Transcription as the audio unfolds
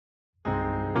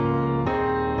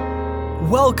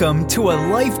Welcome to a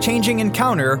life-changing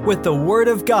encounter with the Word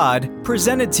of God,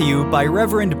 presented to you by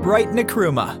Reverend Bright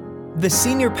Nkrumah, the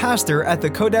senior pastor at the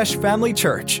Kodesh Family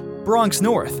Church, Bronx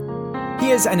North.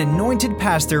 He is an anointed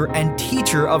pastor and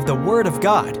teacher of the Word of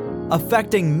God,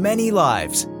 affecting many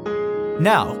lives.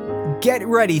 Now, get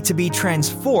ready to be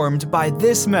transformed by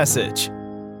this message.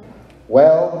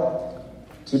 Well,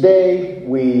 today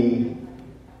we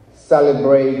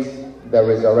celebrate the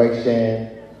resurrection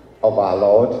of our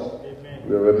Lord.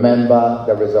 We remember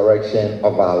the resurrection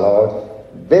of our Lord.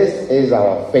 This is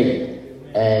our faith,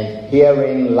 and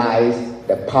herein lies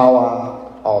the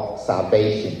power of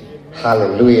salvation.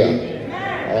 Hallelujah.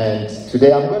 And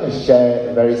today I'm going to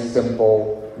share a very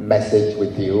simple message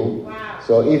with you.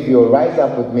 So if you rise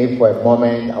up with me for a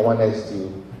moment, I want us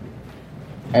to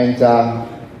enter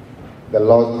the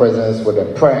Lord's presence with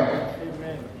a prayer.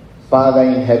 Father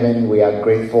in heaven, we are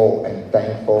grateful and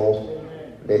thankful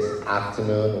this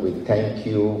afternoon. We thank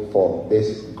you for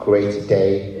this great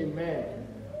day. Amen.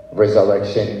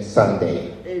 Resurrection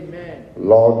Sunday. Amen.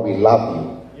 Lord, we love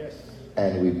you. Yes.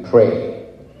 And we pray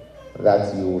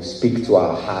that you will speak to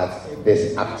our hearts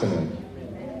this afternoon.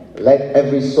 Let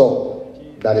every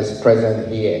soul that is present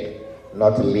here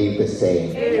not leave the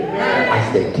same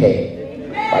as they came.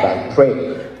 But I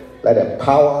pray, let the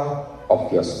power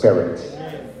of your Spirit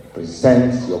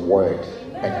present your word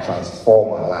and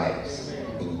transform our lives.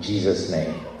 In Jesus'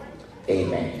 name,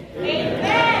 amen.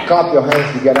 Amen. Clap your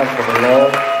hands together for the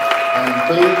Lord, and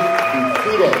please be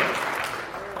seated.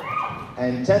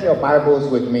 And turn your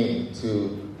Bibles with me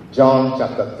to John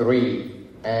chapter 3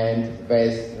 and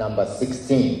verse number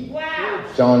 16. Wow.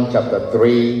 John chapter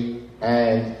 3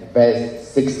 and verse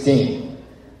 16.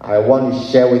 I want to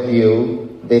share with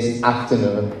you this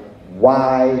afternoon,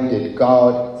 why did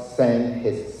God send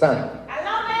his Son? I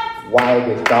love it. Why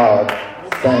did God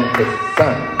send his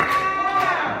Son?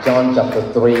 John chapter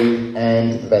 3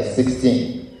 and verse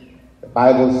 16. The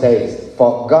Bible says,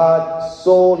 "For God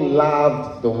so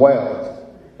loved the world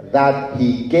that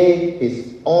he gave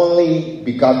his only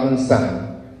begotten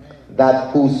Son,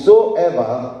 that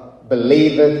whosoever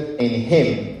believeth in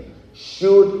him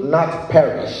should not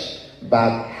perish,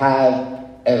 but have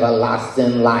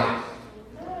everlasting life.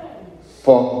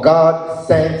 For God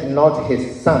sent not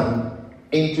his Son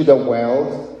into the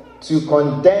world to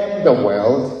condemn the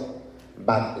world,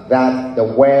 but that the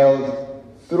world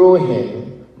through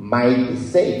him might be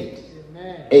saved."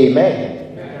 Amen. Amen.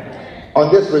 Amen.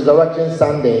 On this Resurrection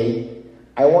Sunday,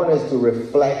 I want us to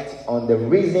reflect on the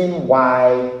reason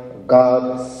why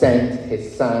God sent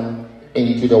his Son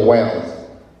into the world.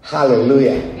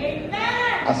 Hallelujah. Amen.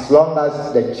 As long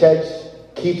as the church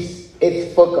keeps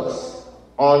its focus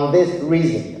on this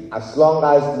reason, as long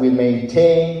as we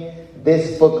maintain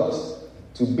this focus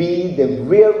to be the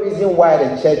real reason why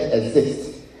the church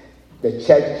exists, the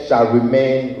church shall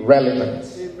remain relevant.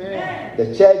 Amen.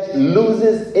 The church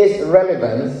loses its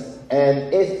relevance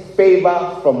and its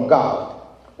favor from God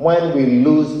when we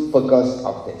lose focus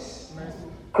of this. Amen.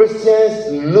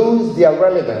 Christians lose their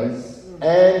relevance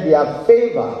and their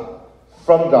favor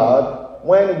from God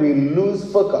when we lose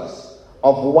focus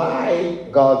of why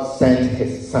God sent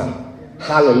his Son.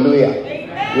 Hallelujah.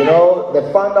 Amen. You know, the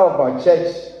founder of our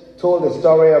church told a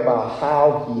story about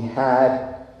how he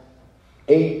had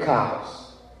 8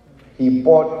 cows. He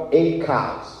bought 8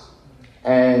 cows,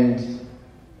 and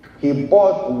he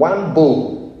bought one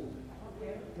bull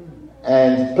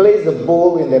and placed the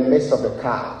bull in the midst of the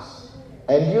cows.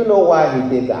 And you know why he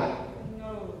did that?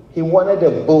 He wanted the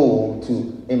bull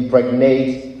to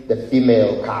impregnate the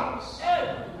female cows.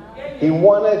 He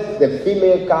wanted the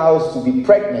female cows to be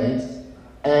pregnant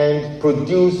and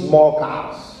produce more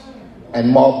cows and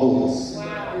more bulls.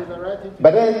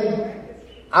 But then,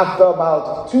 after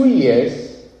about 2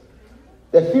 years,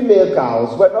 the female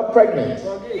cows were not pregnant.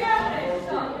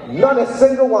 Not a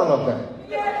single one of them.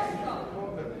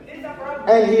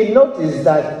 And he noticed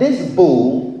that this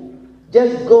bull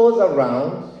just goes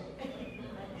around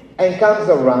and comes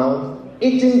around,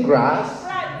 eating grass,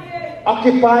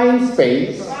 occupying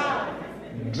space,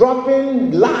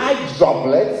 dropping large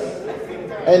droplets,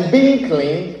 and being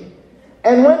cleaned.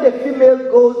 And when the female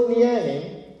goes near him,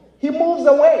 he moves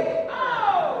away.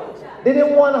 They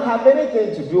didn't want to have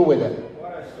anything to do with him.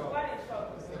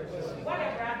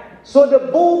 So the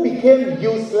bull became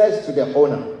useless to the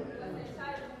owner.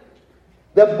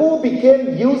 The bull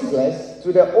became useless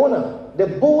to the owner. The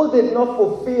bull did not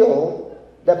fulfill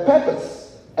the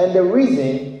purpose and the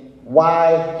reason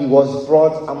why he was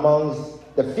brought amongst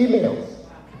the females.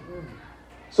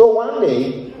 So one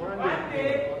day,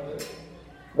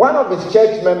 one of his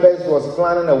church members was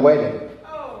planning a wedding,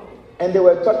 and they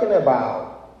were talking about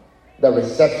the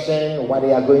reception, what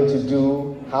they are going to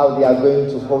do, how they are going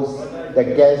to host the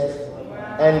guests.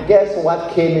 And guess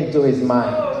what came into his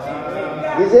mind?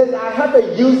 He says, I have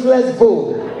a useless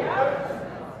bowl.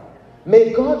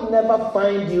 May God never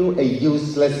find you a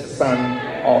useless son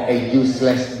or a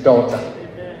useless daughter.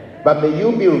 But may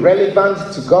you be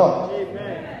relevant to God.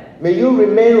 May you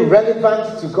remain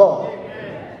relevant to God.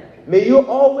 May you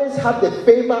always have the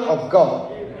favor of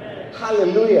God.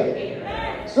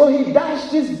 Hallelujah. So he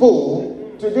dashed this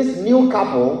bull to this new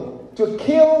couple to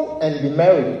kill and be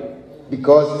married,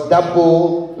 because that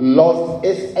bull lost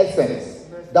its essence.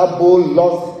 That bull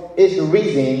lost its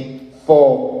reason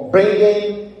for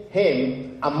bringing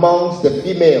him amongst the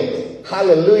females.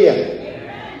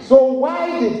 Hallelujah. So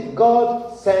why did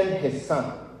God send his son?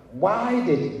 Why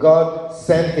did God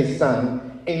send his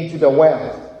son into the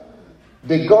world?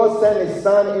 Did God send his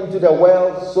son into the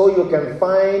world so you can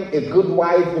find a good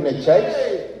wife in a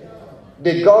church?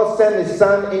 Did God send his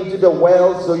son into the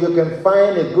world so you can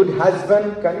find a good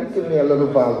husband? Can you give me a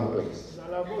little volume, please?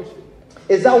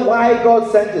 Is that why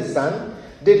God sent his son?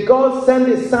 Did God send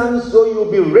his son so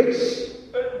you'll be rich?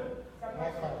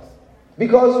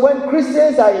 Because when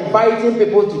Christians are inviting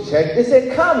people to church, they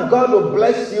say, come, God will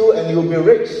bless you and you'll be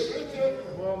rich.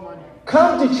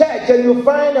 Come to church and you'll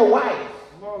find a wife.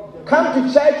 Come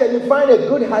to church and you find a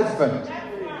good husband.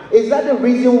 Is that the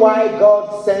reason why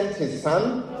God sent his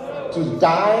son to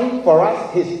die for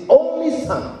us, his only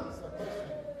son?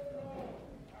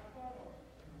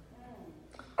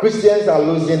 Christians are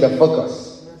losing the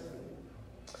focus.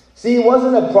 See, it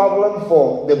wasn't a problem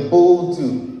for the bull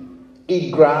to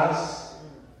eat grass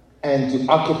and to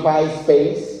occupy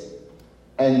space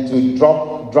and to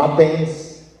drop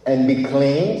droppings and be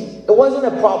cleaned. It wasn't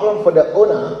a problem for the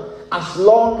owner, as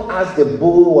long as the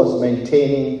bull was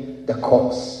maintaining the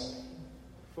course.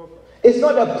 It's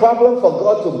not a problem for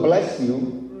God to bless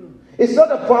you. It's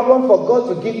not a problem for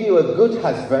God to give you a good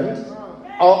husband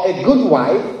or a good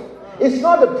wife. It's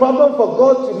not a problem for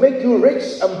God to make you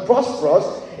rich and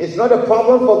prosperous. It's not a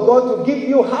problem for God to give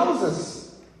you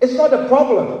houses. It's not a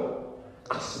problem,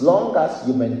 as long as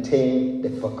you maintain the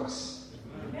focus.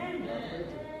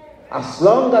 As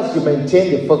long as you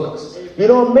maintain the focus. You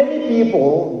know, many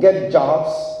people get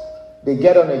jobs. They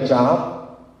get on a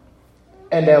job,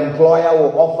 and the employer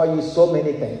will offer you so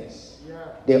many things.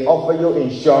 They offer you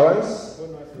insurance.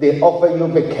 They offer you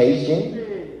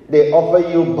vacation. They offer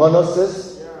you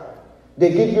bonuses.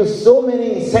 They give you so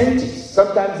many incentives.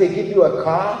 Sometimes they give you a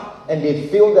car, and they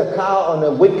fill the car on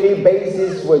a weekly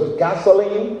basis with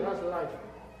gasoline.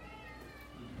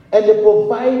 And they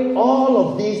provide all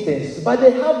of these things. But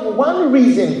they have one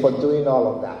reason for doing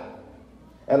all of that.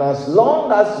 And as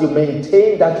long as you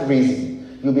maintain that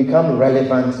reason, you become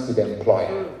relevant to the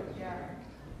employer.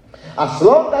 As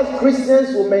long as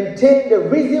Christians will maintain the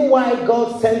reason why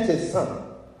God sent his son,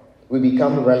 we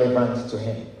become relevant to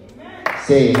him.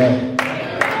 Say amen.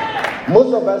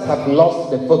 Most of us have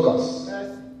lost the focus.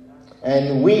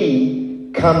 And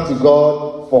we come to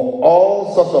God for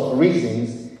all sorts of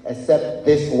reasons except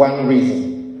this one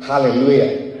reason.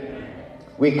 Hallelujah.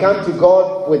 We come to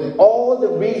God with all the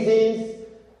reasons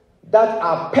that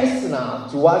are personal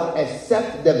to us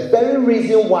except the very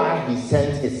reason why he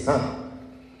sent his son.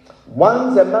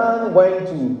 Once a man went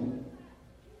to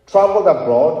travel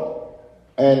abroad,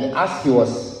 and as he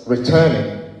was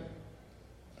returning,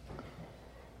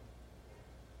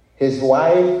 his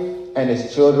wife and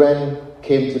his children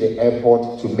came to the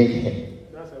airport to meet him.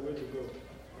 That's a way to go.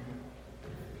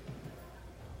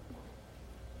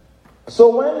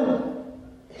 So when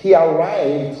he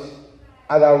arrived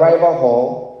at the arrival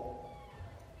hall,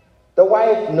 the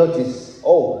wife noticed,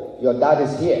 oh, your dad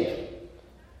is here.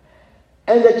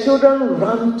 And the children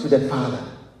ran to the father.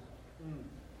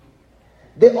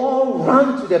 They all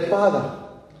ran to the father.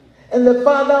 And the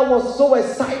father was so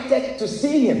excited to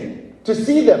see him, to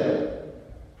see them.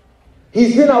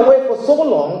 He's been away for so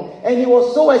long, and he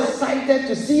was so excited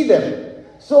to see them.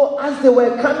 So as they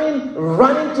were coming,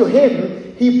 running to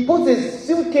him, he put his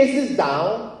suitcases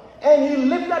down, and he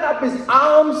lifted up his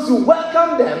arms to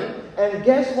welcome them. And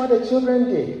guess what the children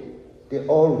did? They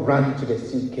all ran to the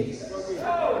suitcases.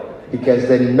 Because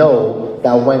they know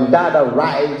that when dad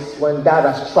arrives, when dad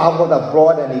has traveled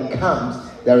abroad and he comes,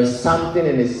 there is something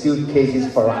in his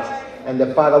suitcases for us. And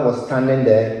the father was standing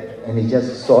there, and he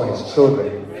just saw his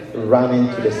children running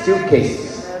to the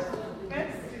suitcases.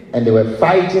 And they were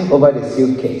fighting over the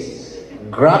suitcases,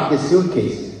 grabbed the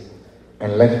suitcases,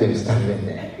 and left them standing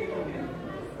there.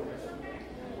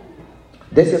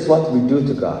 This is what we do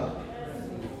to God.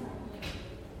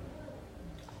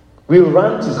 We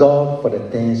run to God for the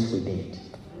things we need.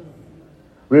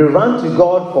 We run to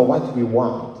God for what we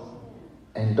want.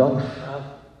 and don't have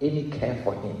any care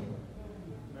for him.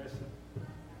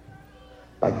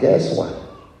 But guess what?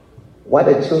 What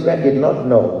the children did not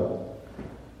know,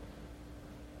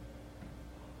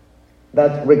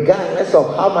 that regardless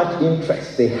of how much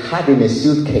interest they had in a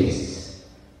suitcase,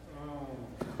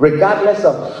 regardless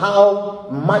of how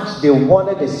much they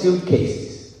wanted the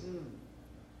suitcases,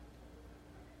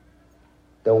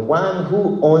 the one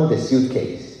who owned the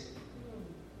suitcase,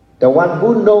 the one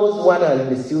who knows what are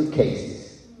in the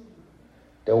suitcases,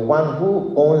 the one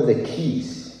who owns the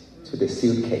keys to the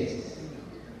suitcases,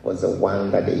 was the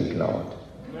one that they ignored.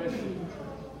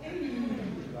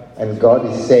 And God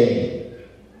is saying,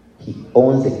 he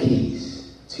owns the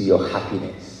keys to your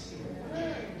happiness.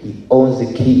 He owns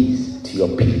the keys to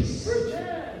your peace.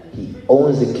 He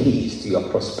owns the keys to your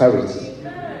prosperity.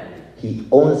 He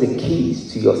owns the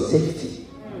keys to your safety.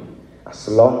 As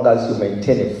long as you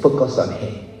maintain a focus on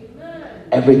him,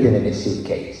 everything in the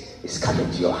suitcase is coming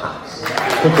to your house.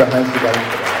 Put your hands together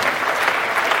for that.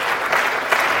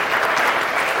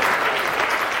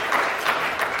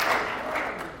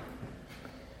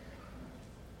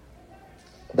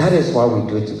 That is what we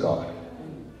do to God.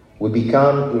 We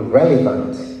become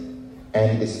irrelevant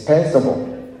and dispensable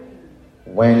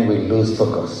when we lose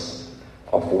focus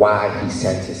of why he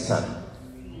sent his son.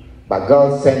 But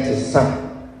God sent his son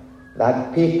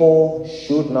that people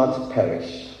should not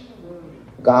perish.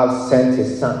 God sent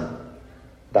his son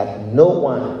that no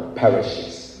one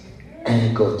perishes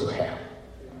and go to hell.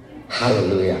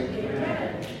 Hallelujah.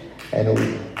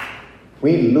 And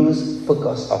we lose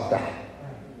focus of that.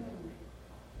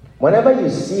 Whenever you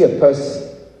see a person,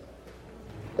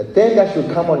 the thing that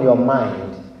should come on your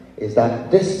mind is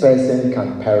that this person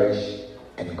can perish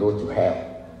and go to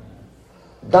hell.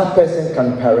 That person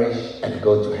can perish and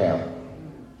go to hell.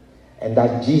 And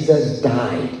that Jesus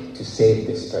died to save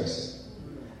this person.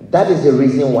 That is the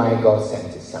reason why God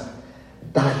sent his son.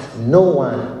 That no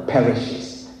one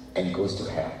perishes and goes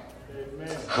to hell.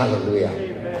 Amen. Hallelujah.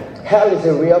 Amen. Hell is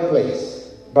a real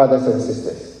place, brothers and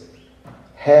sisters.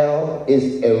 Hell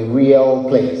is a real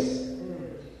place.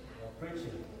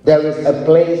 There is a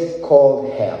place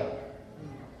called hell.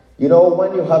 You know,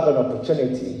 when you have an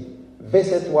opportunity,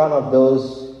 visit one of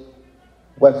those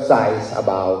websites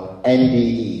about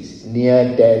NDEs,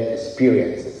 near-death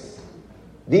experiences.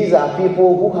 These are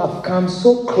people who have come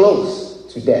so close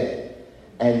to death,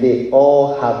 and they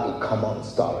all have a common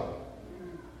story.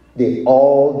 They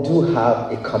all do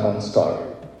have a common story.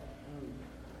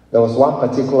 There was one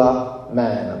particular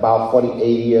man, about 48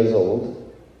 years old.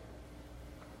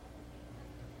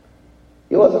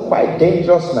 He was a quite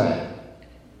dangerous man.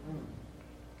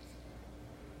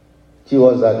 He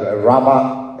was a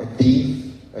robber, a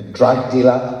thief, a drug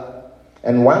dealer.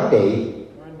 And one day,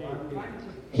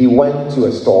 he went to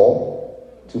a store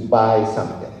to buy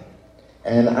something.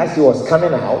 And as he was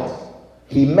coming out,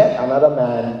 he met another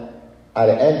man at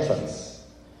the entrance.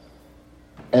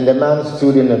 And the man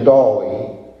stood in the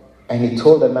doorway. And he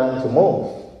told the man to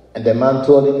move. And the man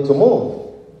told him to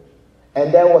move.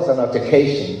 And there was an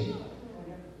altercation.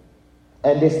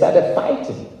 And they started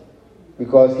fighting.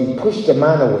 Because he pushed the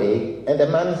man away. And the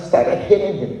man started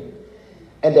hitting him.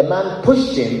 And the man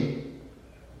pushed him.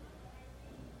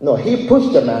 No, he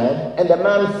pushed the man. And the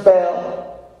man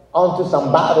fell onto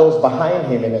some bottles behind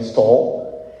him in a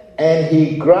store. And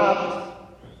he grabbed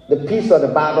the piece of the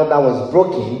bottle that was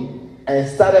broken. And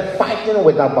started fighting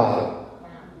with that bottle.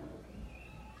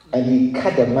 And he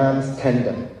cut the man's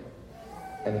tendon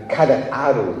and cut an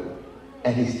artery,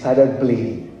 and he started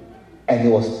bleeding, and he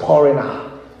was pouring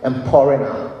out and pouring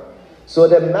out. So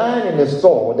the man in the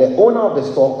store, the owner of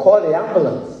the store, called the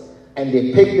ambulance, and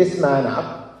they picked this man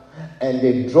up and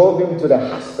they drove him to the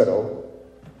hospital.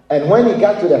 And when he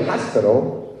got to the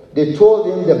hospital, they told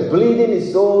him the bleeding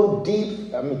is so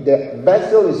deep, the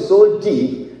vessel is so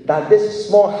deep that this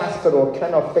small hospital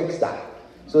cannot fix that.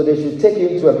 So they should take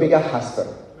him to a bigger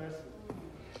hospital.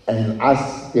 And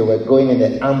as they were going in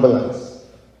the ambulance,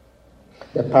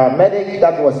 the paramedic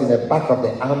that was in the back of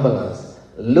the ambulance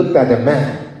looked at the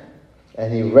man,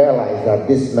 and he realized that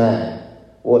this man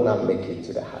would not make it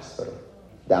to the hospital.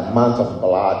 The amount of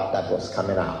blood that was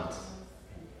coming out.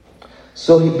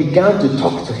 So he began to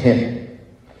talk to him,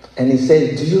 and he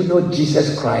said, "Do you know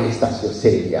Jesus Christ as your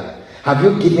Savior? Have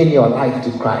you given your life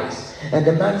to Christ?" And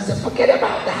the man said, "Forget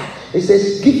about that." He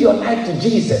says, "Give your life to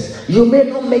Jesus. You may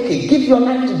not make it. Give your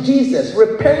life to Jesus.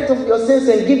 Repent of your sins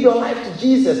and give your life to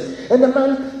Jesus." And the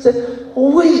man said,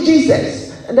 "Who is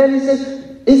Jesus?" And then he says,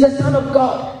 "He's the Son of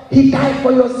God. He died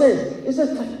for your sins." He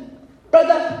says,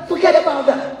 "Brother, forget about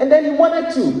that." And then he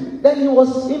wanted to. Then he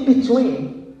was in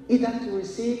between, either to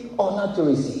receive or not to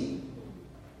receive.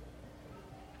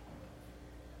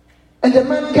 And the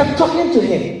man kept talking to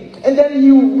him. And then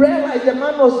you realize the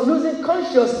man was losing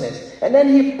consciousness. And then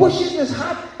he pushes his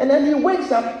heart. And then he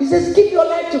wakes up. He says, give your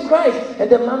life to Christ. And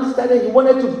the man started, he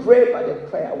wanted to pray, but the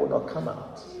prayer would not come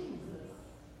out.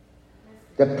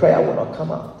 The prayer would not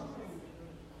come out.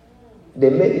 They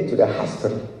made it to the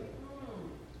hospital.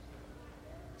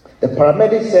 The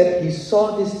paramedic said he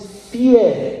saw this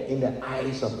fear in the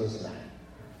eyes of this man.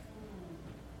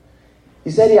 He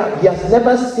said he has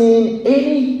never seen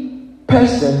any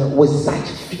person with such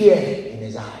fear in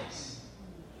his eyes.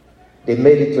 They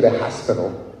made it to the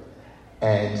hospital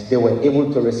and they were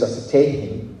able to resuscitate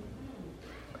him,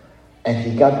 and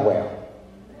he got well.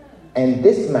 And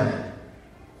this man,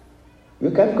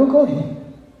 you can Google him.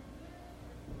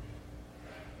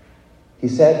 He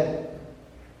said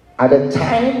at the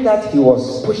time that he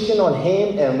was pushing on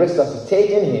him and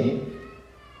resuscitating him,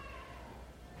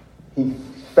 he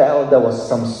felt there was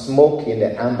some smoke in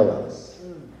the ambulance.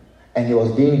 And he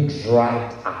was being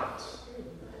dragged out.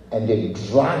 And they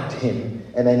dragged him.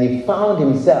 And then he found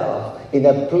himself in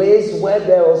a place where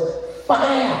there was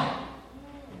fire.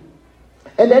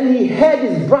 And then he heard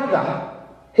his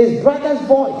brother's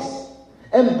voice.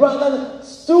 And brother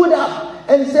stood up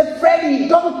and said, Freddie,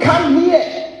 don't come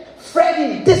here.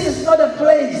 Freddie, this is not a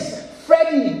place.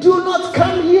 Freddie, do not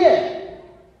come here.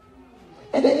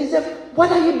 And then he said, what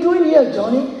are you doing here,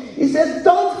 Johnny? He says,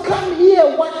 don't come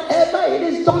here. Whatever it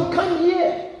is, don't come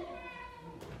here.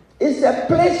 It's a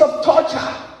place of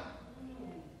torture.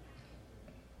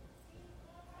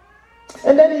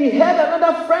 And then he had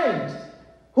another friend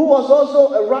who was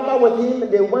also a robber with him.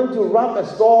 They went to rob a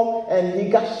store and he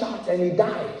got shot and he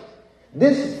died.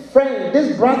 This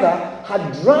brother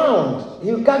had drowned.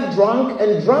 He got drunk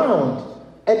and drowned.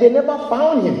 And they never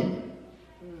found him.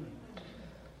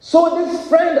 So this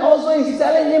friend also is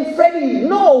telling him, Freddie,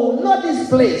 no, not this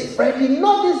place. Freddie,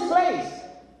 not this place.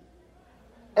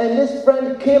 And this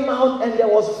friend came out and there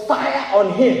was fire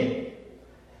on him.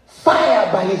 Fire,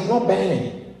 but he's not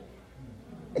burning.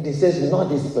 And he says, not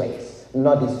this place,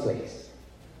 not this place.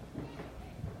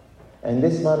 And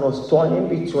this man was torn in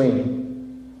between.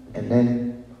 And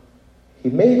then he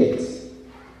made it.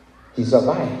 He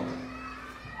survived.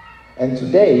 And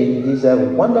today he's a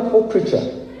wonderful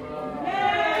preacher.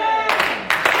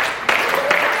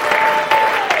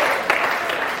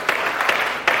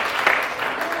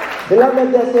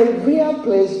 Beloved, there's a real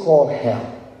place called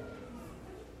hell.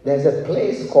 There's a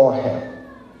place called hell.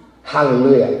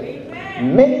 Hallelujah.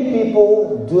 Amen. Many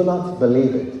people do not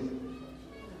believe it.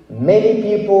 Many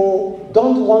people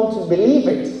don't want to believe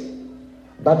it.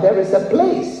 But there is a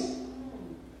place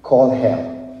called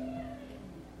hell.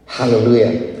 Hallelujah.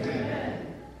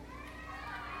 Amen.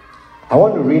 I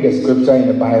want to read a scripture in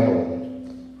the Bible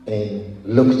in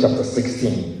Luke chapter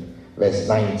 16, verse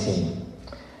 19.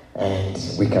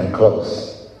 And we can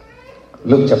close.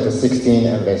 Luke chapter 16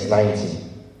 and verse 19.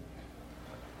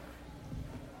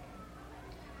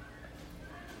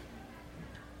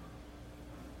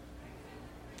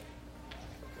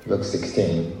 Luke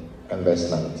 16 and verse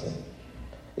 19.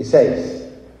 It says,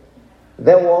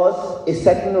 there was a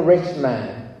certain rich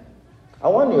man. I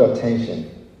want your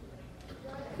attention.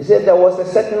 It said there was a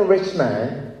certain rich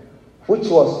man which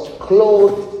was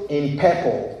clothed in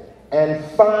purple and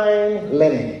fine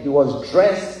linen. He was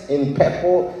dressed in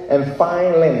purple and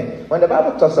fine linen. When the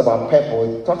Bible talks about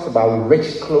purple, it talks about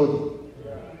rich clothing.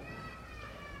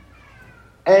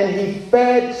 And he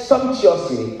fed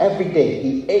sumptuously every day.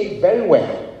 He ate very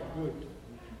well.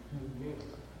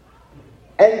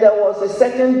 And there was a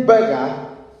certain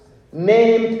beggar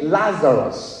named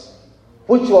Lazarus,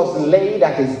 which was laid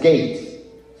at his gate,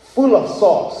 full of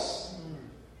sores,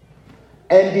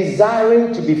 and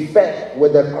desiring to be fed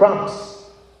with the crumbs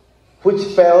which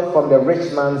fell from the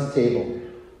rich man's table.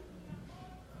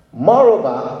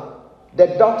 Moreover, the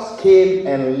dogs came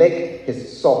and licked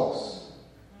his sores.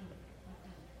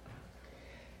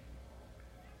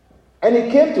 And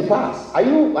it came to pass. Are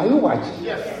you watching?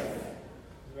 Yes.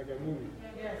 Like a movie.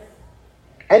 Yes.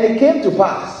 And it came to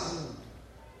pass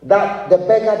that the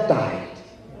beggar died.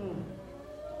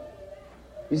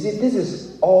 You see, this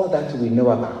is all that we know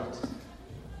about.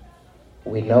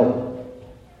 We know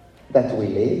that we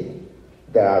live,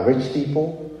 there are rich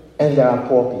people and there are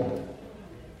poor people.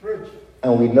 Rich.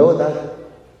 And we know that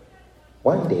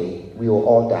one day we will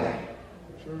all die.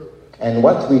 Sure. And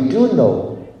what we do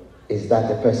know is that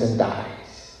the person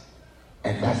dies.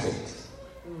 And that's it.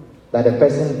 That the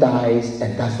person dies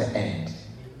and that's the end.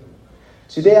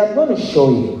 Today I'm going to show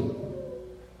you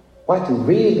what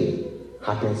really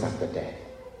happens after death.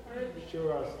 Show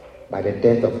us. By the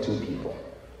death of two people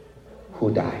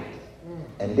who died.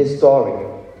 And this story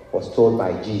was told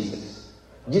by Jesus.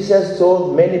 Jesus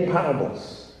told many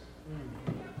parables.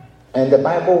 And the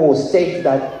Bible will state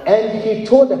that, and he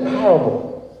told a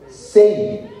parable,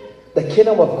 saying, the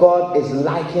kingdom of God is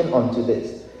likened unto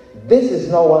this. This is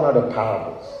not one of the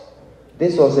parables.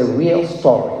 This was a real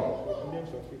story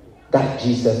that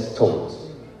Jesus told.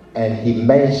 And he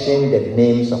mentioned the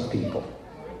names of people.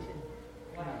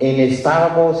 In his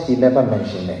parables, he never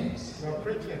mentioned names.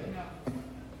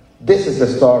 This is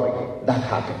a story that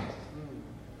happened.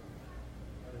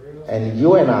 And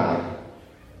you and I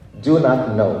do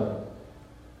not know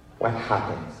what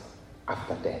happens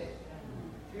after death.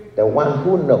 The one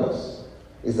who knows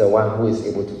is the one who is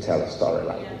able to tell a story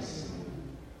like this.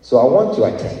 So I want your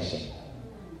attention,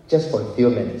 just for a few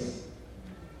minutes.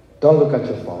 Don't look at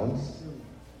your phones,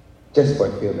 just for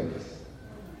a few minutes.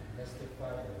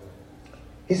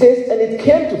 He says, and it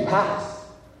came to pass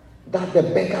that the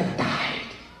beggar died.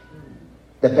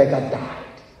 The beggar died.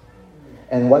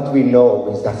 And what we know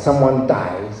is that someone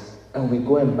dies, and we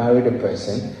go and bury the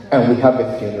person, and we have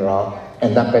a funeral,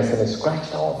 and that person is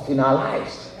scratched off in our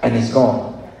lives, and it's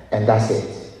gone, and that's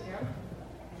it.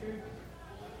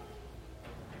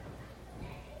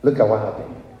 Look at what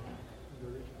happened.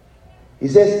 He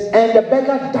says, and the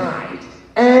beggar died,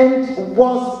 and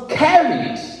was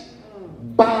carried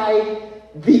by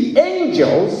the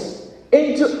angels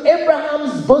into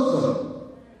Abraham's bosom.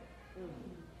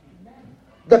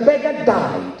 The beggar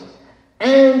died,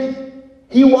 and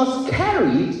he was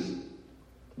carried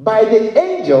by the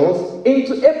angels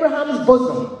into Abraham's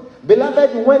bosom.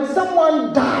 Beloved, when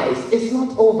someone dies, it's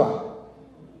not over.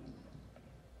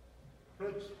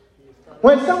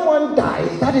 When someone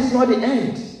dies, that is not the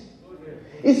end.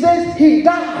 It says he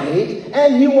died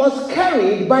and he was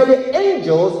carried by the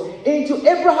angels into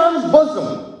Abraham's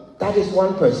bosom. That is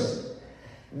one person.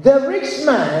 The rich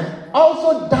man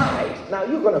also died. Now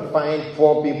you're going to find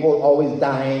poor people always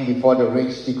dying before the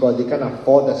rich because they can't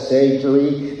afford the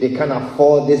surgery, they can't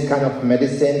afford this kind of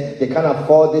medicine, they can't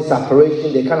afford this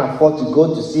operation, they can't afford to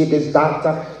go to see this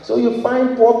doctor. So you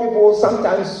find poor people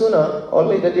sometimes sooner or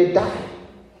later they die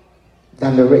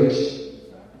than the rich.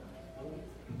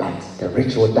 But the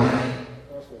rich will die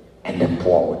and the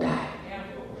poor will die.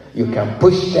 You can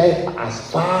push death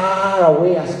as far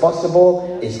away as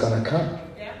possible, it's going to come.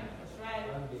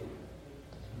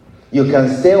 You can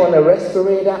stay on a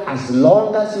respirator as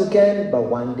long as you can, but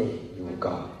one day you will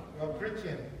go.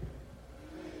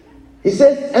 He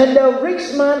says, and the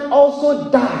rich man also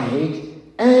died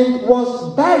and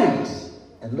was buried.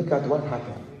 And look at what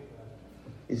happened.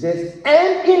 He says,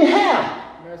 and in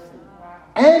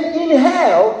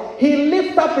hell, he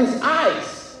lifted up his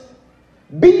eyes,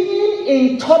 being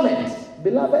in torment.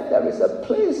 Beloved, there is a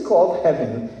place called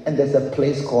heaven and there's a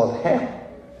place called hell.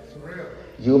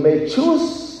 You may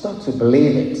choose not to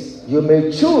believe it. You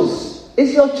may choose.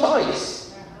 It's your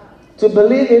choice to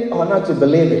believe it or not to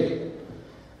believe it.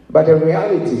 But the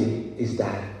reality is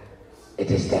that it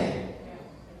is there.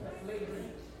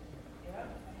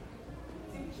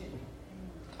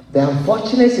 The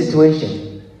unfortunate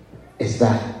situation is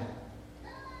that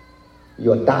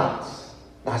your doubts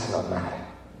does not matter.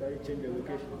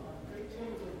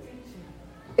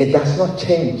 It does not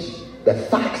change the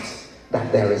fact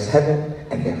that there is heaven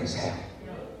and there is hell.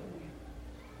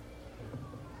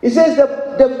 He says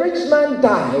the rich man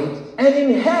died, and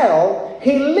in hell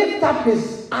he lifted up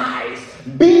his eyes,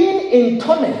 being in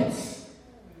torments,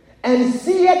 and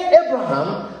seeth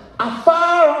Abraham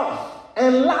afar off,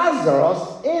 and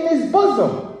Lazarus in his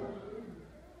bosom.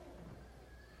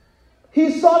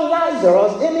 He saw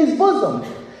Lazarus in his bosom,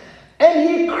 and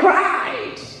he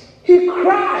cried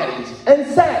and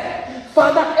said,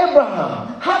 Father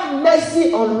Abraham, have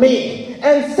mercy on me,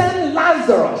 and send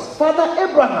Lazarus. Father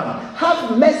Abraham,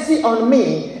 have mercy on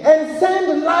me, and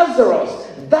send Lazarus,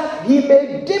 that he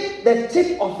may dip the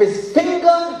tip of his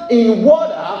finger in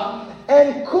water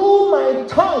and cool my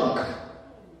tongue.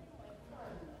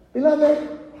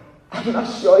 Beloved, I'm not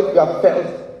sure if you have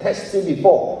felt thirsty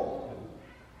before,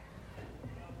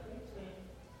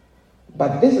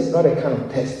 but this is not a kind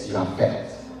of thirst you have felt,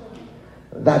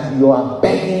 that you are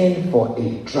begging for a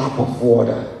drop of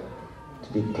water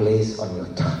to be placed on your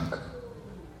tongue.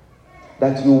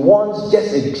 That you want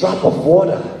just a drop of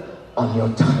water on your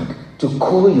tongue to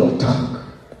cool your tongue.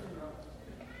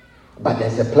 But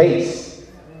there's a place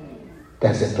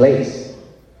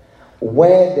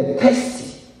where the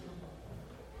thirsty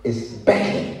is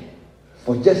begging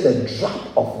for just a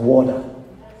drop of water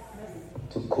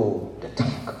to cool the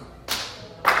tongue.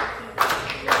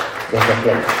 There's a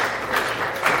place.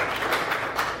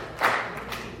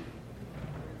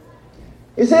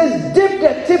 He says, dip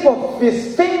the tip of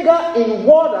his finger in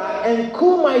water and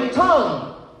cool my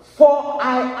tongue, For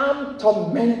I am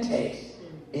tormented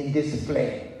in this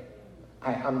flame.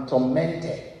 I am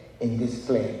tormented in this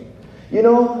flame. You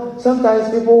know, sometimes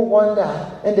people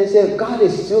wonder and they say, God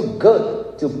is too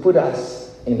good to put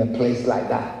us in a place like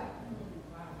that.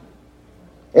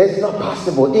 It's not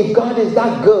possible. If God is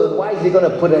that good, why is he going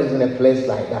to put us in a place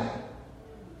like that?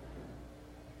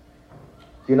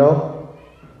 You know,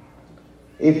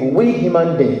 if we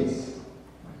human beings,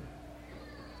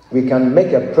 we can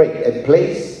make a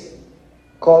place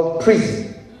called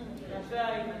prison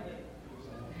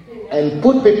and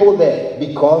put people there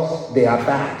because they are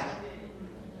bad,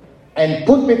 and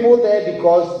put people there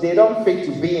because they don't fit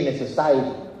to be in a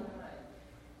society.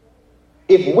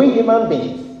 If we human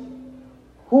beings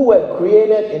who were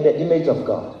created in the image of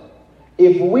God,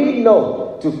 if we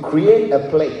know to create a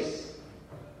place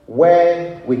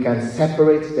where we can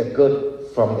separate the good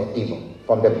from the evil,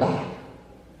 from the bad,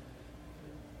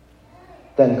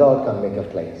 then God can make a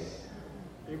place.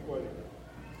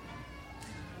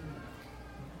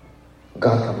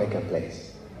 God can make a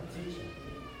place.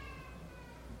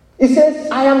 He says,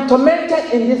 I am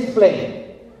tormented in this flame.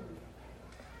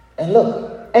 And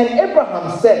look, and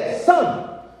Abraham said,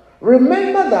 Son,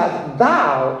 remember that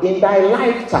thou in thy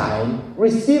lifetime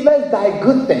receivest thy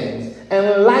good things,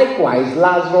 and likewise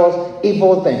Lazarus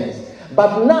evil things.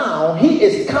 But now he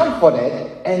is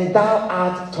comforted, and thou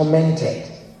art tormented.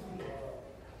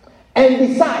 And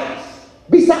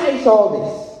besides all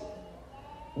this,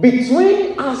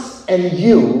 between us and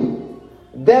you,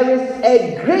 there is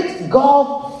a great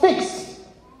gulf fixed.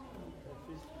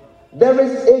 There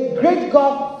is a great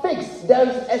gulf fixed. There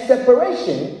is a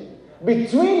separation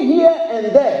between here and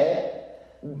there,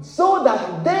 so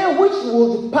that they which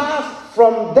would pass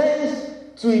from thence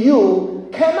to you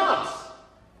cannot.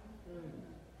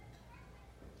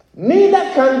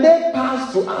 Neither can they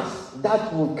pass to us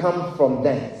that will come from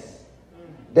thence.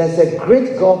 There's a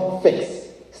great gulf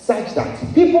fixed, such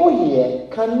that people here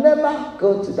can never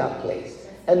go to that place,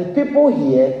 and people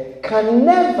here can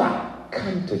never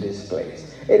come to this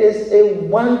place. It is a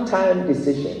one-time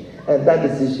decision, and that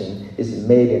decision is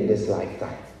made in this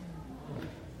lifetime.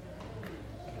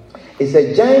 It's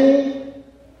a journey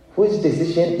whose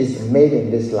decision is made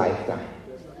in this lifetime.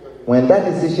 When that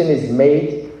decision is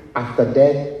made, after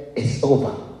death, it's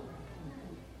over.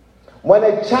 When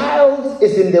a child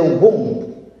is in the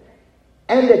womb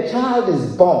and the child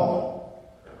is born,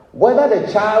 whether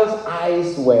the child's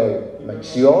eyes were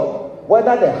mature,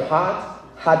 whether the heart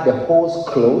had the holes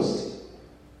closed,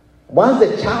 once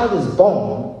the child is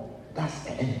born, that's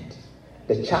the end.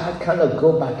 The child cannot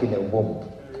go back in the womb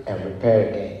and repair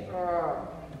again.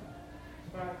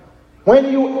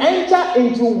 When you enter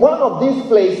into one of these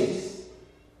places,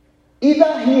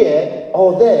 either here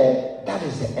or there, that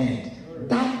is the end.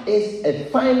 That is a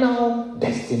final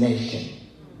destination.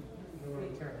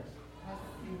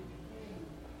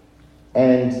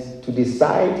 And to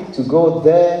decide to go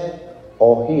there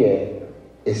or here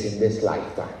is in this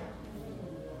lifetime.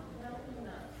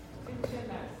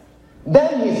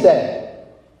 Then he said,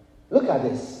 look at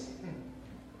this.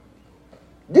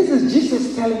 This is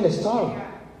Jesus telling the story.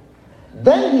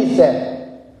 Then he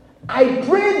said, I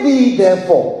pray thee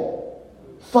therefore,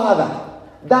 Father,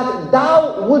 that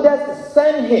thou wouldest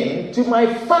send him to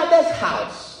my father's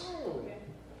house.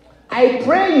 I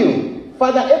pray you,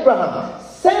 Father Abraham,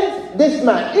 send this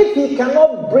man. If he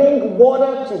cannot bring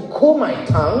water to cool my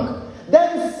tongue,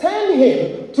 then send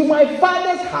him to my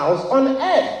father's house on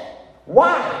earth.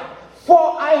 Why?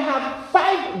 For I have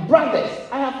 5 brothers.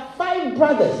 I have 5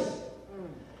 brothers,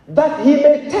 that he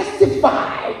may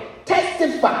testify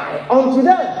unto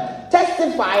them.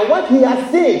 Testify what he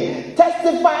has seen.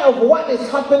 Testify of what is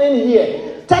happening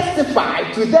here. Testify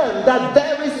to them that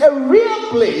there is a real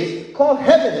place called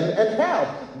heaven and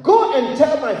hell. Go and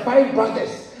tell my 5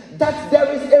 brothers that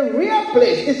there is a real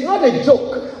place. It's not a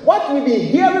joke. What we've been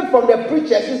hearing from the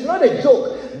preachers is not a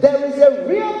joke. There is a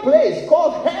real place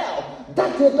called hell,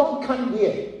 that they don't come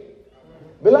here.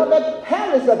 Beloved,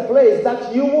 hell is a place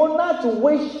that you will not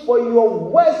wish for your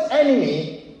worst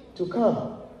enemy to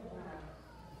come.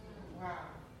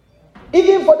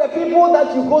 Even for the people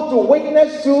that you go to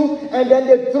witness to, and then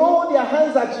they throw their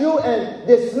hands at you and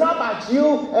they snap at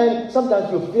you, and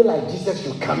sometimes you feel like Jesus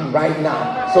should come right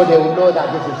now so they will know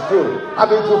that this is true.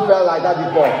 Haven't you felt like that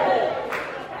before?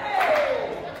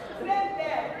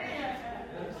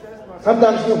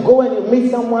 Sometimes you go and you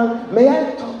meet someone, may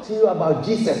I talk to you about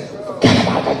Jesus? Forget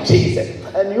about that Jesus.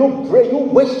 And you pray, you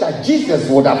wish that Jesus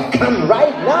would have come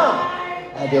right now.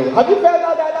 And they will, have you felt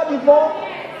like that before?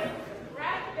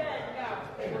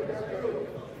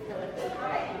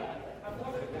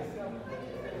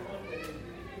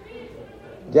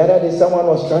 The other day, someone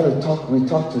was trying to talk. We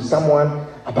talked to someone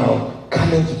about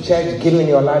coming to church, giving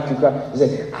your life to Christ. He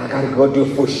said, I got to go do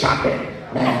food shopping.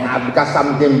 Man, I've got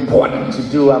something important to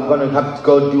do. I'm going to have to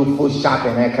go do food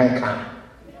shopping. I can't come.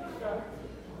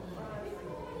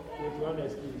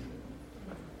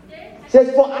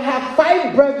 Says, for I have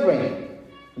 5 brethren,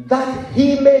 that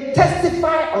he may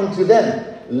testify unto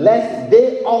them, lest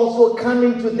they also come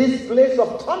into this place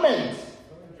of torment.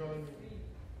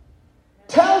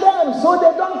 Tell them so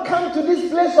they don't come to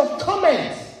this place of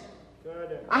torment.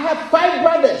 I have 5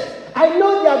 brothers. I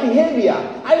know their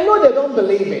behavior. I know they don't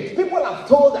believe it. People have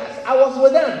told us. I was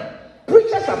with them.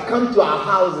 Preachers have come to our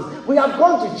houses. We have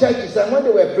gone to churches, and when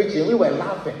they were preaching, we were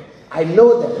laughing. I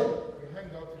know them.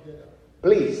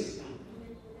 Please,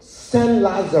 send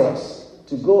Lazarus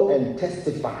to go and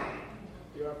testify.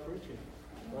 You are preaching.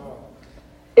 Wow.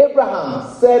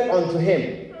 Abraham said unto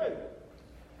him,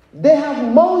 they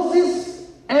have Moses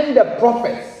and the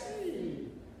prophets.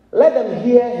 Let them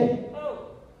hear him.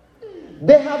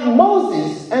 They have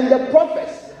Moses and the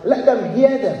prophets. Let them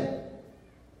hear them.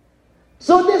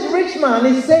 So this rich man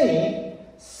is saying,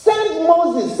 send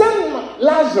Moses, send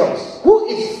Lazarus, who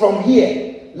is from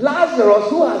here. Lazarus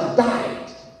who has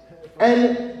died.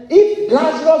 And if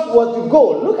Lazarus were to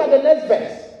go, look at the next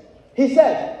verse. He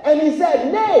said,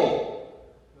 nay,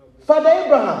 Father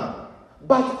Abraham,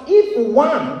 but if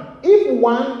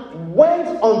one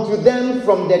went unto them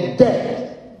from the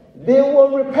dead, they will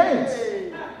repent.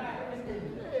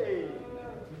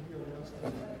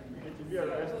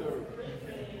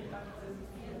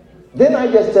 Didn't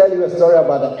I just tell you a story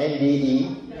about the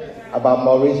NDE, about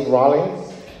Maurice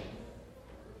Rawlings?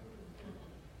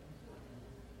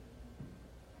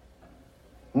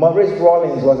 Maurice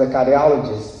Rawlings was a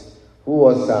cardiologist who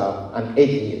was an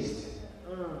atheist.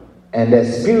 And the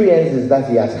experiences that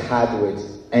he has had with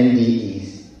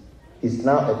NDEs, he's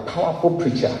now a powerful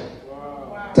preacher,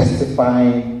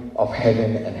 testifying of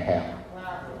heaven and hell.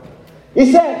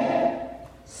 He said,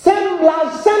 send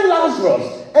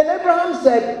Lazarus. And Abraham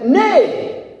said,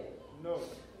 nay,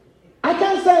 I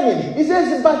can't send him. He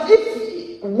says, but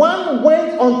if one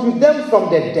went unto them from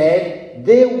the dead,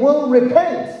 they will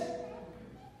repent.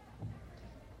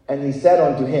 And he said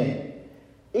unto him,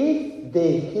 if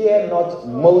they hear not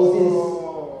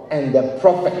Moses and the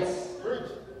prophets,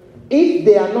 if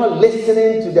they are not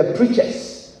listening to the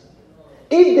preachers,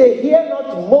 if they hear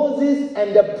not Moses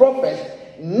and the prophets,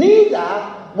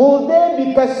 neither will they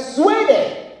be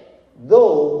persuaded,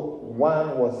 though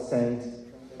one was sent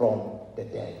from the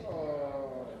dead.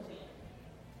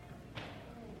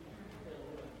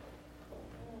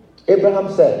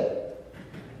 Abraham said,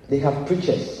 they have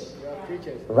preachers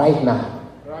right now.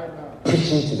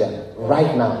 Preaching to them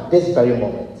right now, this very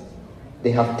moment.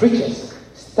 They have preachers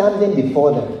standing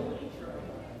before them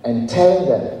and telling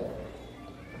them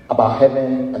about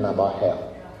heaven and about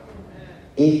hell.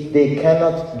 If they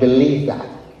cannot believe that,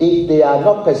 if they are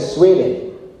not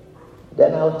persuaded,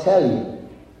 then I'll tell you,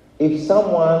 if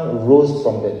someone rose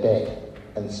from the dead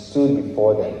and stood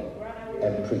before them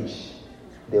and preached,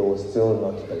 they will still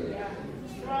not believe.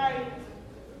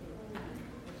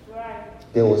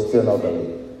 They will still not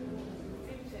believe.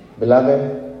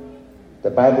 Beloved,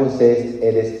 the Bible says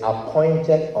it is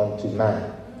appointed unto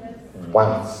man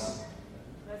once.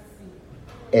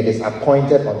 It is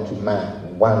appointed unto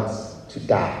man once to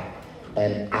die.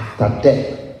 And after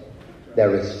death,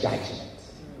 there is judgment.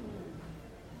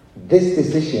 This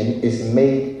decision is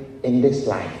made in this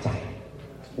lifetime.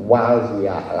 Whilst we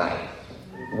are alive,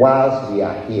 whilst we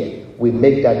are here, we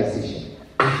make that decision.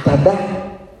 After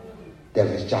that, there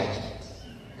is judgment.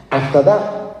 After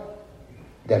that,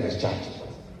 there is judgment.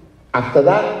 After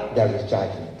that, there is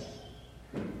judgment.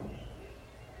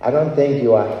 I don't think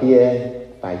you are here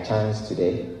by chance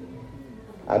today.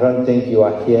 I don't think you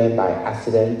are here by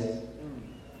accident.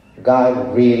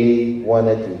 God really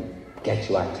wanted to get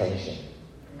your attention.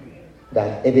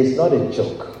 That it is not a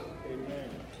joke.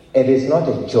 It is not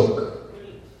a joke.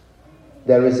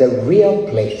 There is a real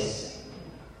place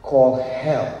called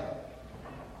hell,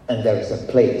 and there is a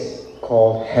place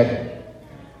called heaven.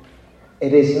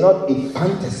 It is not a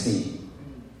fantasy.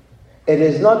 It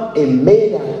is not a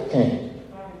made-up thing.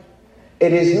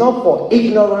 It is not for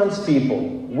ignorant people.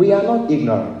 We are not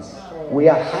ignorant. We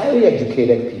are highly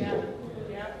educated people.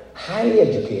 Highly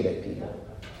educated people.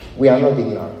 We are not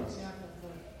ignorant.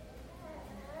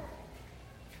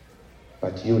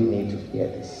 But you need to hear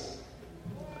this.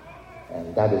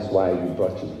 And that is why we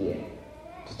brought you here,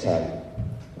 to tell you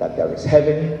that there is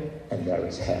heaven and there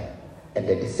is hell. And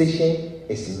the decision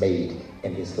is made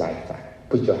in this lifetime.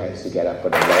 Put your hands together for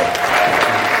the Lord.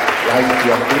 Rise to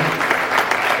your feet.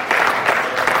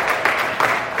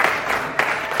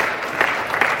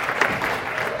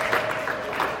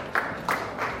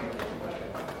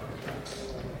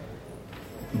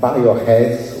 bow your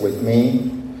heads with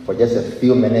me for just a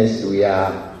few minutes. We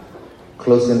are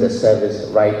closing the service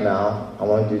right now. I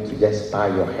want you to just bow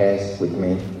your heads with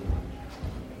me.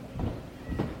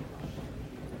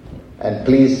 And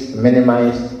please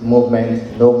minimize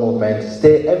movement, no movement.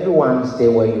 Everyone stay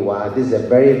where you are. This is a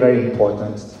very, very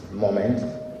important moment.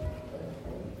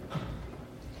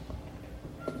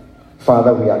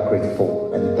 Father, we are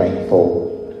grateful and thankful.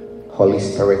 Holy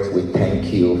Spirit, we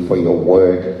thank you for your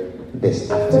word this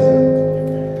afternoon.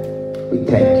 We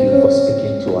thank you for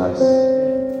speaking to us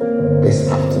this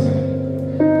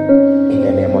afternoon. In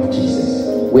the name of Jesus.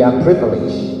 We are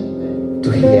privileged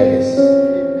to hear this.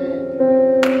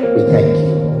 We thank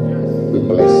you. We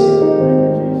bless you.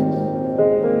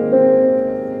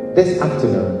 This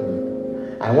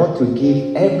afternoon, I want to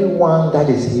give everyone that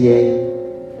is here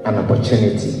an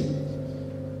opportunity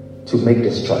to make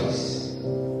this choice,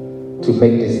 to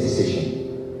make this decision.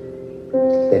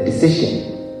 The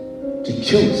decision to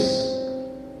choose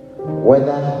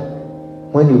whether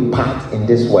when you part in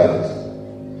this world,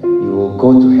 you will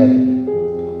go to heaven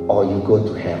or you go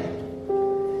to hell.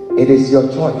 It is your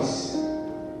choice.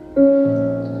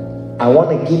 I want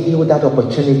to give you that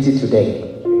opportunity today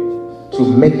to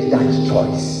make that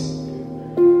choice.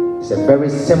 It's a very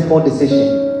simple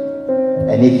decision.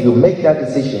 And if you make that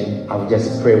decision, I'll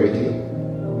just pray with you.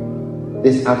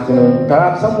 This afternoon,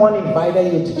 perhaps someone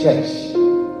invited you to church.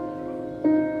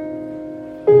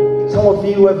 Some of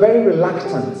you were very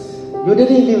reluctant. You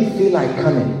didn't even feel like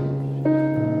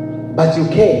coming. But you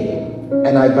came.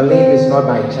 And I believe it's not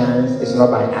by chance, it's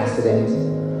not by accident.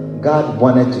 God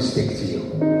wanted to speak to you.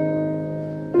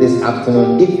 This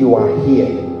afternoon, if you are here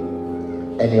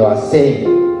and you are saying,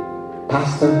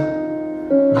 Pastor,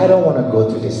 I don't want to go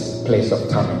to this place of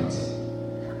torment.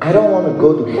 I don't want to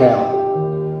go to hell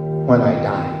when I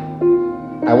die.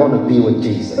 I want to be with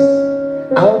Jesus.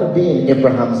 I want to be in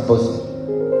Abraham's bosom.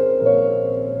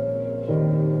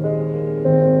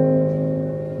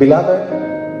 Beloved,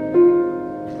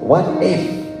 what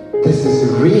if this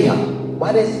is real?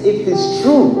 What if it's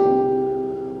true?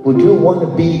 Would you want to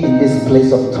be in this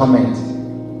place of torment,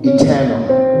 eternal,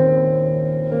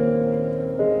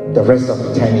 the rest of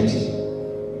eternity?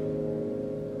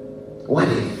 What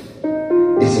if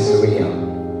this is real?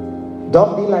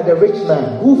 Don't be like the rich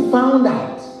man who found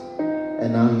out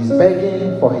and now he's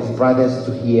begging for his brothers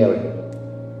to hear it.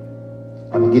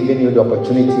 I'm giving you the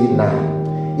opportunity now.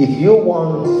 If you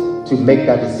want to make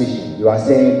that decision, you are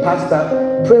saying,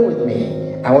 Pastor, pray with me.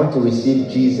 I want to receive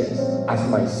Jesus as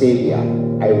my Savior.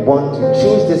 I want to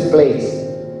choose this place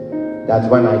that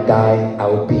when I die, I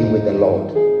will be with the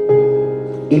Lord.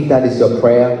 If that is your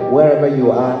prayer, wherever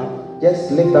you are,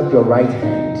 just lift up your right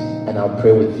hand and I'll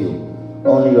pray with you.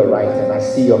 Only your right hand. I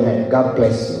see your hand. God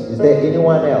bless you. Is there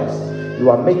anyone else? You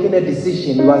are making a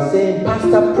decision. You are saying,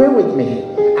 Pastor, pray with me.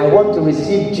 I want to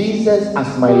receive Jesus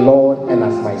as my Lord and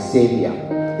as my Savior.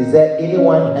 Is there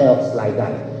anyone else like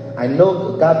that? I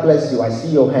know, God bless you. I see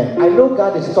your hand. I know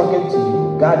God is talking to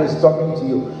you. God is talking to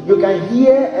you. You can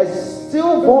hear a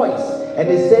still voice and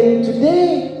it's saying,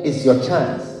 today is your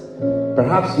chance.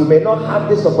 Perhaps you may not have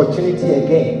this opportunity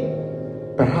again.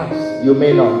 Perhaps you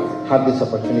may not have this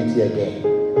opportunity again.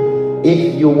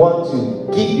 If you want to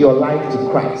give your life to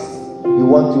Christ, you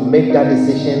want to make that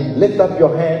decision, lift up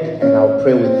your hand and I'll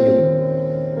pray with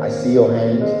you. I see your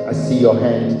hand. I see your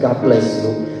hand. God bless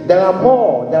you. There are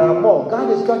more. God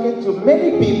is talking to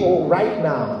many people right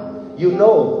now. You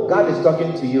know, God is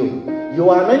talking to you. You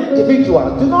are an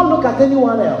individual. Do not look at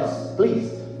anyone else.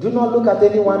 Please, do not look at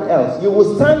anyone else. You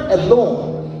will stand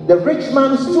alone. The rich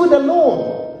man stood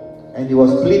alone. And he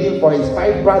was pleading for his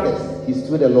 5 brothers. He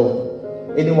stood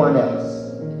alone. Anyone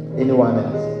else? Anyone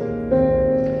else?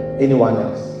 Anyone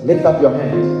else? Lift up your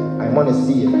hand. I want to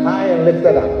see it. High and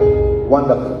lifted up.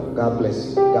 Wonderful. God bless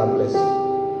you. God bless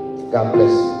you. God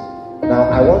bless you. Now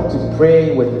I want to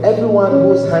pray with everyone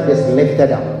whose hand is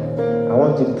lifted up. I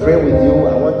want to pray with you.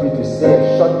 I want you to say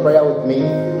a short prayer with me.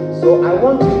 So I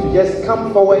want you to just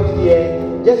come forward here.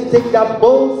 Just take that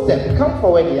bold step. Come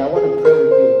forward here. I want to pray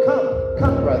with you.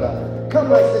 Come, brother. Come,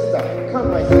 my sister. Come,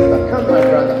 my sister. Come, my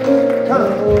brother.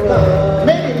 Come.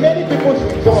 Many people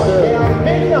should join. There are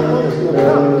many amongst you.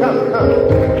 Come.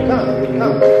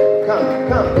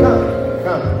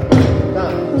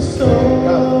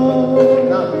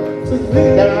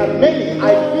 There are many.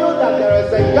 I feel that there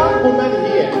is a young woman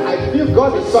here. I feel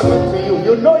God is talking to you.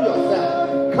 You know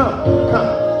yourself. Come.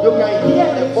 You can hear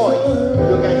a voice.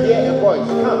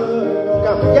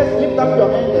 Come. Just lift up your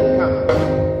hand and come.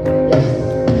 Yes.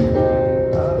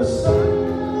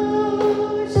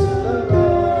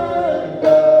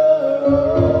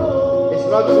 It's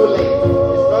not too late.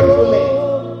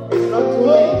 It's not too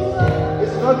late.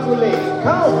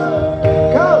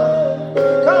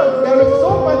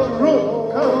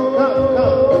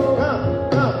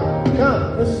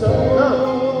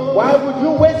 Why would you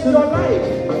waste your life?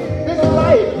 This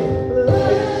life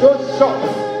is so short.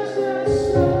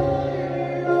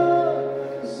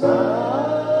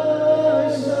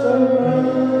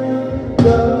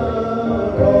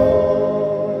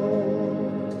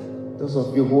 Those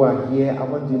of you who are here, I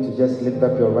want you to just lift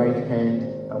up your right hand.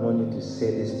 I want you to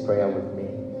say this prayer with me.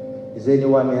 Is there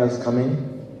anyone else coming?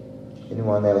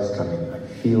 Anyone else coming? I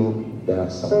feel there are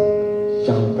some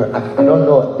young people. I don't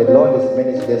know. The Lord is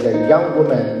ministering. There's a young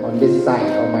woman on this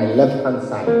side, on my left-hand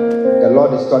side. The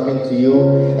Lord is talking to you,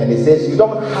 and He says you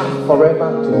don't have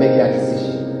forever to make that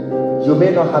decision. You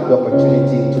may not have the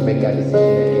opportunity to make that decision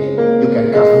again. You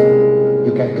can come.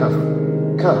 You can come.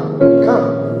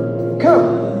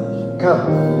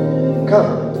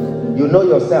 Come. You know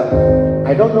yourself.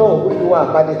 I don't know who you are,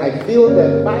 but I feel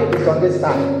the vibe is on this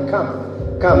side. Come.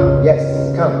 Yes,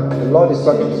 come. The Lord is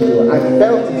talking to you. I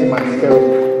felt it in my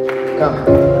spirit. Come.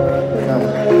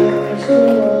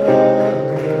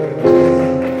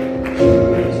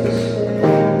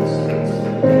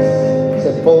 It's a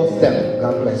bold step.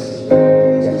 God bless you.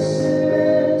 Yes.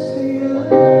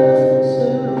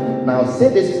 Now say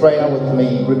this prayer with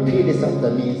me. Repeat this after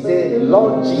me. Say,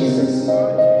 Lord Jesus,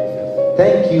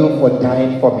 thank you for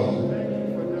dying for me.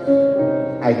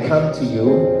 I come to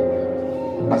you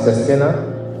as a sinner,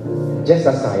 just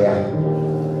as I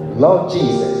am. Lord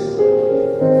Jesus,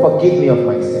 forgive me of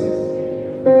my sins.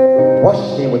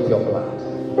 Wash me with your blood.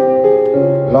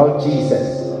 Lord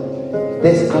Jesus,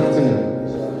 this afternoon,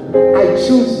 I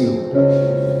choose you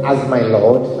as my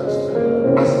Lord,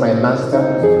 as my Master,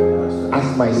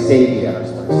 as my Savior.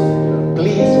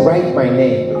 Please write my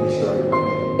name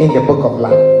in the book of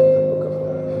life.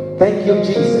 Thank you,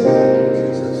 Jesus,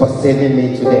 for saving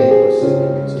me today.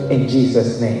 In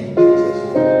Jesus' name.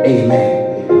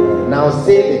 Amen. Now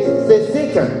say this. Say,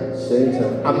 Satan,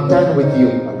 I'm done with you.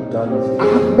 I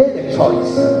have made a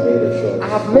choice. I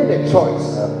have made a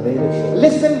choice.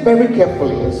 Listen very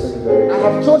carefully. I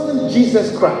have chosen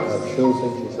Jesus Christ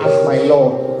as my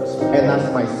Lord and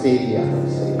as my Savior.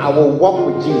 I will walk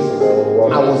with Jesus.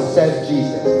 I will serve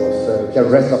Jesus the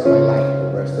rest of my life.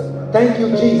 Thank you,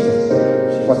 Jesus,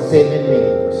 for saving me.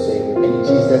 In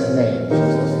Jesus' name.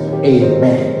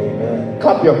 Amen.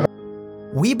 Clap your hands.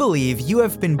 We believe you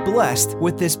have been blessed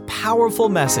with this powerful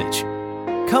message.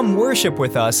 Come worship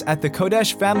with us at the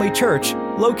Kodesh Family Church,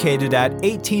 located at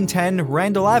 1810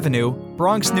 Randall Avenue,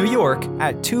 Bronx, New York,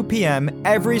 at 2 p.m.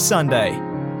 every Sunday.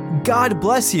 God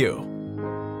bless you.